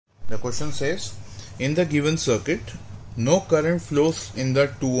The question says, in the given circuit, no current flows in the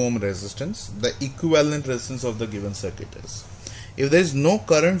 2 ohm resistance. The equivalent resistance of the given circuit is. If there is no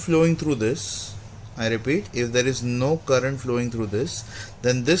current flowing through this, I repeat, if there is no current flowing through this,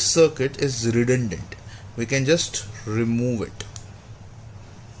 then this circuit is redundant. We can just remove it.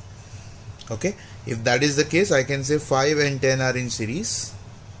 Okay, if that is the case, I can say 5 and 10 are in series.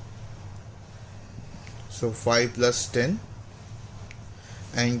 So 5 plus 10,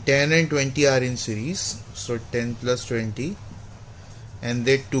 and 10 and 20 are in series. So 10 plus 20, and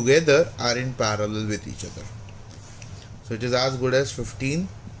they together are in parallel with each other. So it is as good as 15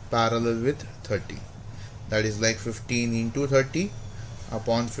 parallel with 30. That is like 15 into 30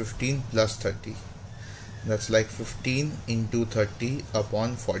 upon 15 plus 30. That's like 15 into 30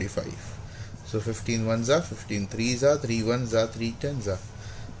 upon 45. So 15 ones are 15 threes are 3 ones are 3 tens are.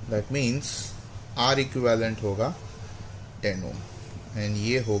 That means R equivalent होगा 10 ohm, and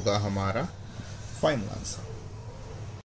ये होगा हमारा final answer.